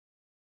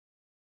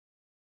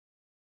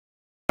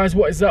Guys,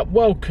 what is up?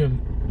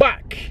 Welcome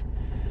back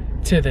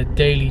to the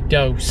Daily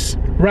Dose.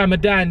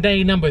 Ramadan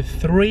day number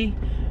 3.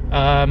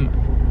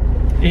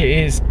 It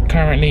is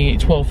currently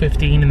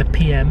 12:15 in the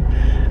PM.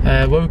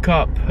 Woke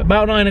up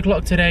about 9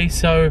 o'clock today,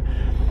 so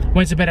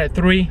went to bed at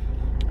 3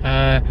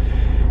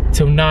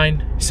 till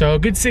 9. So a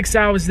good 6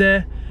 hours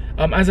there.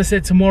 As I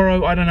said,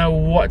 tomorrow I don't know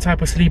what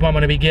type of sleep I'm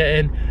going to be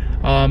getting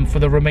for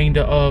the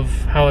remainder of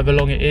however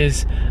long it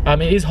is.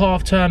 It is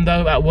half term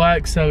though at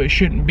work, so it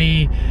shouldn't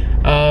be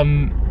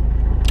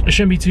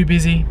too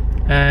busy,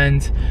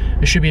 and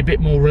it should be a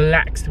bit more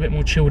relaxed, a bit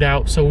more chilled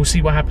out. So we'll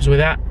see what happens with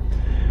that.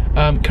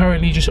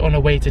 Currently just on the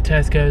way to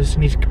Tesco's.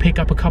 Need to pick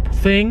up a couple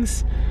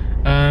things.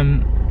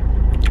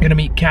 Gonna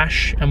meet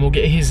Cash and we'll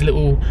get his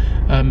little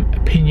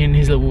opinion,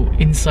 his little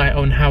insight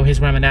on how his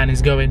Ramadan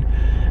is going,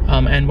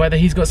 and whether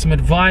he's got some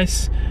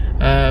advice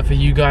for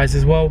you guys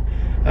as well.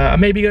 I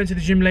may be going to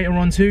the gym later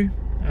on too.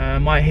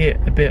 Might hit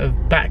a bit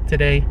of back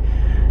today.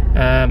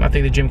 I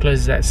think the gym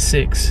closes at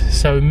 6,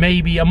 so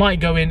maybe I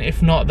might go in.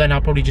 If not, then I'll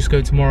probably just go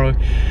tomorrow.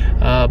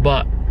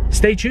 But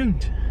stay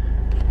tuned.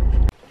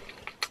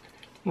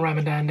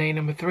 Ramadan day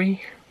number 3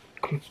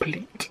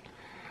 complete.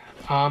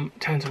 10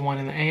 to 1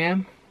 in the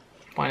AM.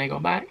 Finally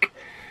got back.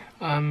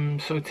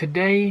 So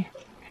today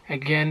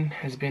again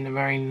has been a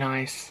very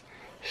nice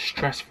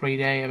stress-free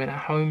day. I've been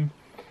at home.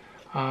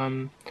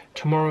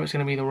 Tomorrow it's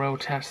going to be the real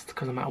test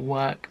because I'm at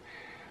work.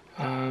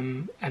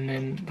 And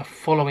then the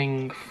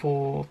following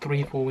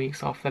 3-4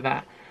 weeks after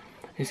that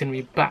is going to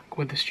be back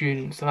with the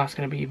students, so that's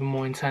going to be even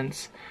more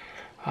intense.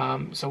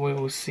 So we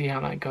will see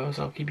how that goes.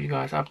 I'll keep you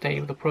guys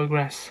updated with the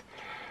progress.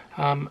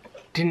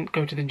 Didn't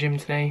go to the gym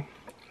today.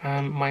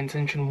 My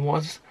intention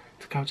was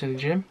to go to the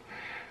gym.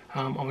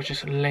 I was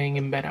just laying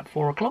in bed at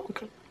 4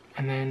 o'clock,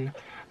 and then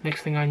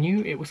next thing I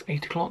knew it was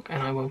 8 o'clock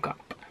and I woke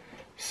up.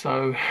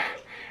 So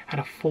had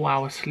a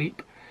 4-hour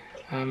sleep.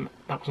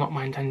 That was not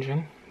my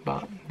intention,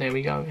 but there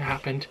we go, it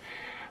happened.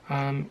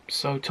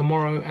 So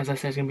tomorrow, as I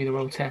said, is going to be the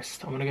real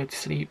test. I'm going to go to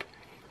sleep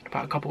in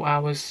about a couple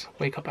hours,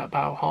 wake up at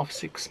about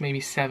 6:30, maybe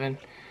 7,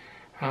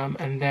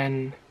 and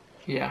then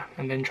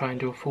try and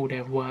do a full day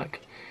of work.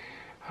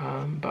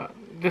 But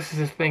this is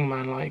the thing,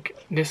 man, like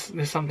there's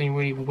something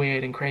really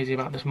weird and crazy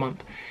about this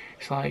month.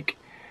 It's like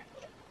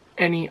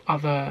any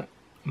other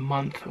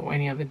month or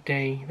any other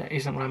day that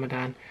isn't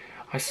Ramadan,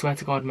 I swear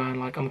to God, man,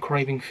 like I'm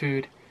craving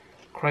food,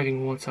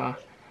 craving water,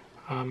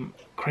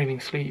 craving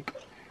sleep.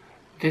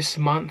 This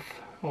month,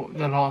 or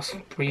the last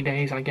 3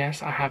 days, I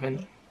guess, I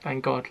haven't,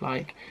 thank God.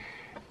 Like,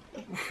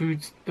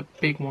 food's the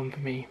big one for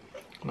me.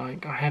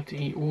 Like, I have to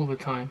eat all the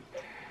time.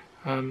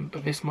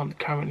 But this month,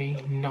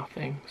 currently,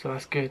 nothing. So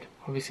that's good.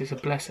 Obviously, it's a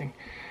blessing.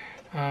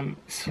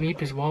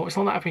 Sleep as well. It's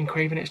not that I've been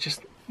craving it. It's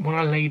just when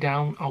I lay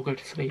down, I'll go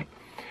to sleep.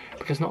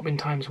 But there's not been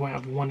times where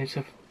I've wanted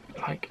to,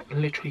 like,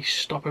 literally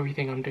stop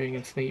everything I'm doing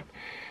and sleep.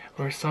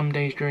 Whereas some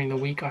days during the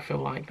week, I feel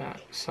like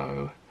that.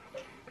 So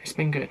it's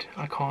been good.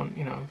 I can't,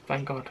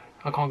 thank God.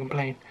 I can't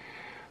complain.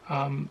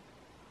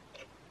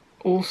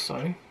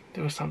 Also,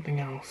 there was something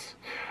else.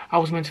 I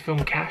was meant to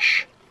film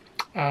Cash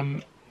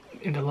in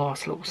the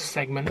last little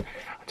segment.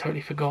 I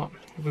totally forgot.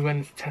 We went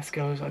into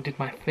Tesco's. I did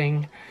my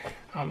thing.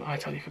 I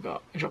totally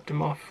forgot. I dropped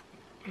him off.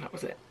 And that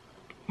was it.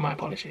 My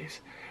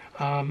apologies.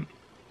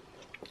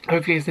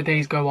 Hopefully, as the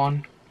days go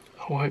on,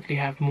 I'll hopefully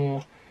have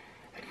more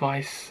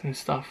advice and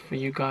stuff for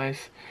you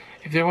guys.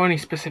 If there are any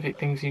specific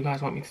things you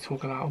guys want me to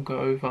talk about or go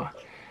over,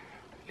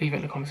 leave it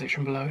in the comment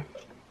section below,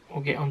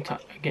 or get in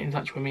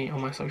touch with me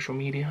on my social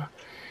media,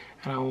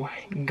 and I'll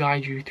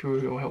guide you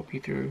through or help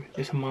you through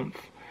this month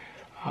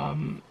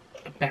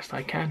the best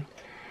I can.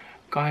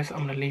 Guys,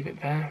 I'm going to leave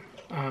it there.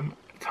 A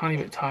tiny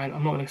bit tired.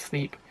 I'm not going to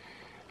sleep.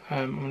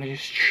 I'm going to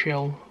just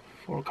chill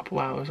for a couple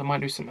hours. I might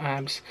do some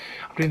abs.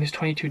 I'm doing this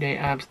 22-day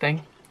abs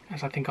thing,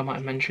 as I think I might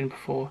have mentioned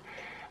before.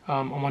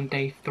 I'm on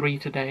day 3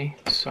 today,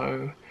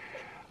 so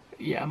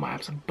yeah, my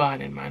abs are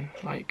burning, man.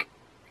 Like,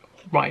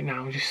 right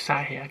now, I'm just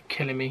sat here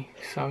killing me.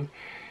 So I'm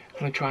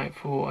going to try it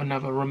for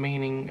another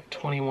remaining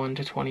 21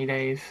 to 20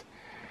 days.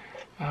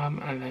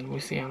 And then we'll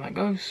see how that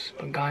goes.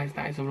 But guys,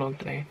 that is the vlog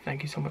today.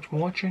 Thank you so much for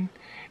watching.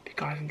 If you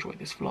guys enjoyed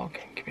this vlog,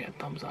 give it a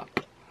thumbs up.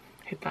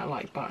 Hit that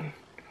like button.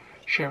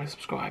 Share and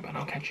subscribe. And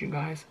I'll catch you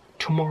guys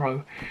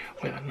tomorrow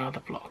with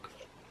another vlog.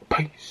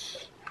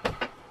 Peace.